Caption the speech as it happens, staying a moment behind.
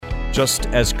Just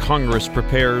as Congress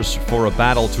prepares for a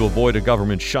battle to avoid a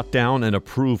government shutdown and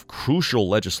approve crucial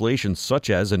legislation such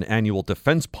as an annual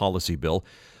defense policy bill,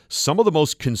 some of the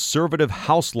most conservative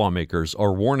House lawmakers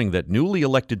are warning that newly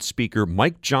elected Speaker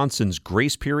Mike Johnson's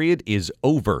grace period is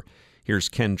over. Here's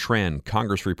Ken Tran,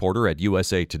 Congress reporter at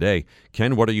USA Today.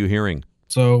 Ken, what are you hearing?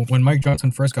 So when Mike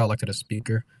Johnson first got elected as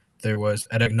Speaker, there was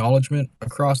an acknowledgement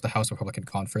across the House Republican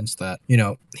Conference that,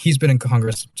 he's been in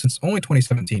Congress since only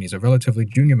 2017. He's a relatively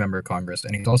junior member of Congress,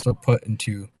 and he's also put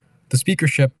into the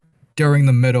speakership during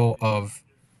the middle of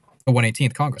the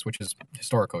 118th Congress, which is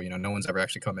historical. No one's ever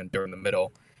actually come in during the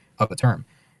middle of the term.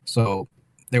 So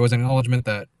there was an acknowledgement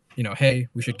that, hey,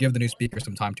 we should give the new speaker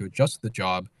some time to adjust to the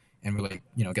job and really,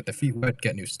 get their feet wet,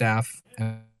 get new staff,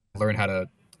 and learn how to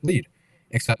lead.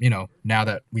 Except, now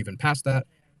that we've been past that,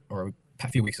 or a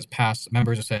few weeks has passed,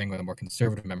 members are saying, or the more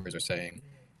conservative members are saying,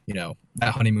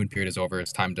 that honeymoon period is over.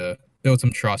 It's time to build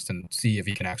some trust and see if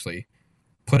he can actually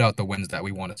put out the wins that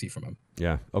we want to see from him.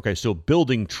 Yeah. Okay. So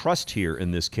building trust here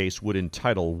in this case would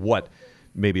entitle what,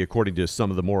 maybe according to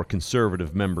some of the more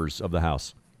conservative members of the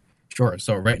House? Sure.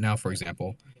 So right now, for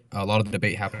example, a lot of the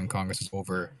debate happening in Congress is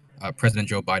over President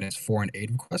Joe Biden's foreign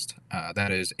aid request.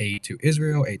 That is aid to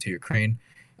Israel, aid to Ukraine.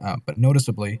 But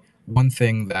noticeably, one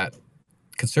thing that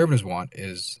conservatives want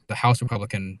is the House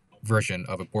Republican version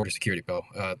of a border security bill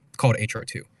called H.R.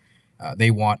 2.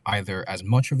 They want either as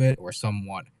much of it or some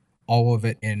want all of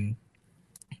it in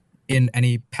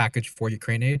any package for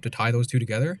Ukraine aid to tie those two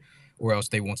together, or else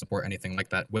they won't support anything like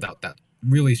that without that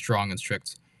really strong and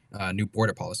strict new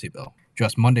border policy bill.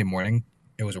 Just Monday morning,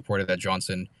 it was reported that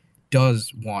Johnson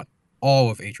does want all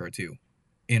of H.R. 2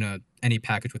 in any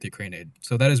package with Ukraine aid.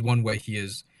 So that is one way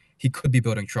he could be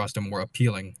building trust and more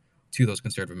appealing to those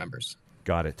conservative members.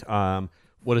 Got it.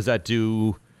 What does that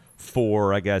do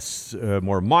for, I guess,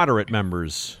 more moderate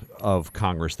members of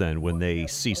Congress then when they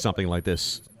see something like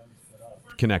this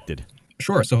connected?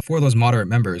 Sure. So for those moderate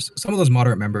members, some of those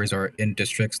moderate members are in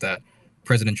districts that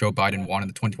President Joe Biden won in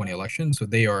the 2020 election. So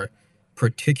they are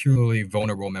particularly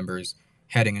vulnerable members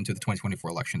heading into the 2024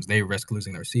 elections. They risk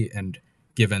losing their seat. And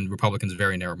given Republicans'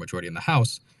 very narrow majority in the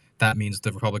House, that means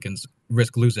the Republicans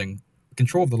risk losing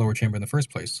control of the lower chamber in the first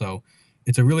place. So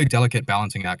it's a really delicate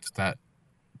balancing act that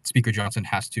Speaker Johnson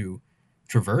has to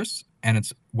traverse, and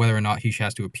it's whether or not he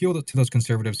has to appeal to those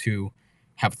conservatives who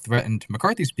have threatened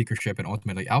McCarthy's speakership and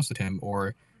ultimately ousted him,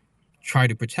 or try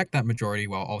to protect that majority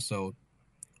while also,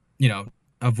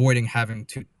 avoiding having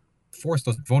to force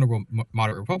those vulnerable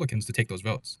moderate Republicans to take those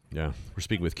votes. Yeah, we're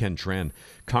speaking with Ken Tran,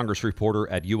 Congress reporter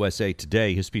at USA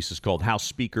Today. His piece is called House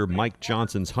Speaker Mike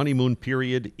Johnson's Honeymoon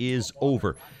Period is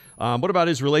Over. What about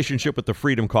his relationship with the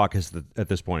Freedom Caucus at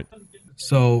this point?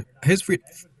 So his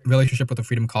relationship with the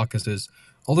Freedom Caucus is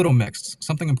a little mixed.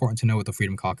 Something important to know with the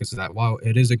Freedom Caucus is that while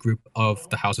it is a group of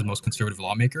the House's most conservative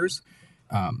lawmakers,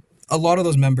 a lot of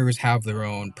those members have their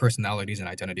own personalities and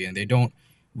identity, and they don't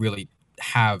really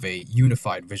have a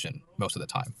unified vision most of the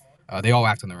time. They all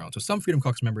act on their own. So some Freedom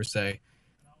Caucus members say,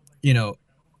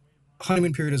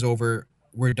 honeymoon period is over.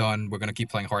 We're done. We're going to keep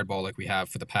playing hardball like we have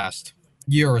for the past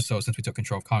year or so since we took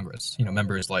control of Congress.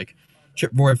 Members like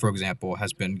Chip Roy, for example,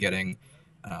 has been getting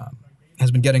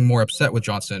more upset with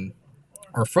Johnson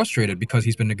or frustrated because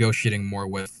he's been negotiating more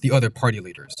with the other party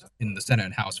leaders in the Senate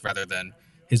and House rather than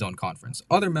his own conference.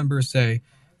 Other members say,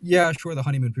 yeah, sure, the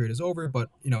honeymoon period is over, but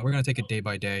we're going to take it day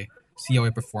by day, see how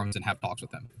he performs, and have talks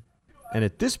with him. And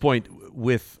at this point,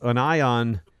 with an eye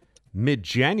on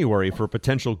mid-January for a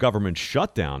potential government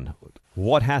shutdown,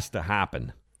 what has to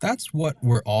happen? That's what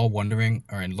we're all wondering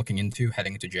and looking into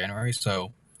heading into January.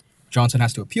 So Johnson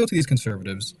has to appeal to these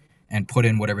conservatives and put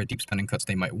in whatever deep spending cuts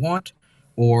they might want,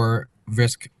 or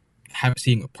risk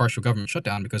seeing a partial government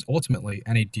shutdown, because ultimately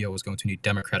any deal is going to need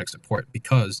Democratic support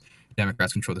because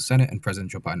Democrats control the Senate and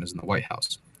President Joe Biden is in the White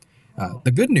House.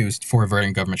 The good news for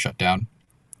averting government shutdown,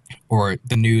 or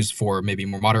the news for maybe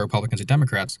more moderate Republicans and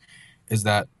Democrats, is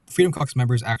that Freedom Caucus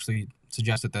members actually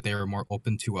suggested that they are more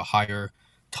open to a higher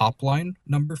top line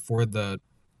number for the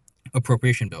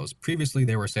appropriation bills. Previously,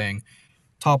 they were saying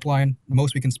top line,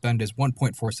 most we can spend is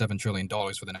 $1.47 trillion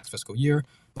for the next fiscal year.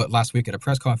 But last week at a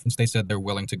press conference, they said they're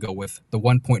willing to go with the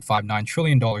 $1.59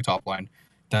 trillion top line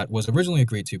that was originally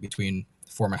agreed to between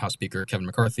former House Speaker Kevin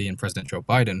McCarthy and President Joe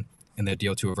Biden in their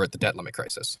deal to avert the debt limit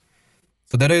crisis.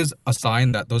 So that is a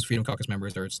sign that those Freedom Caucus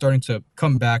members are starting to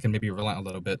come back and maybe relent a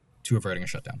little bit to averting a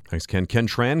shutdown. Thanks, Ken. Ken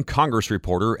Tran, Congress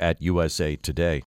reporter at USA Today.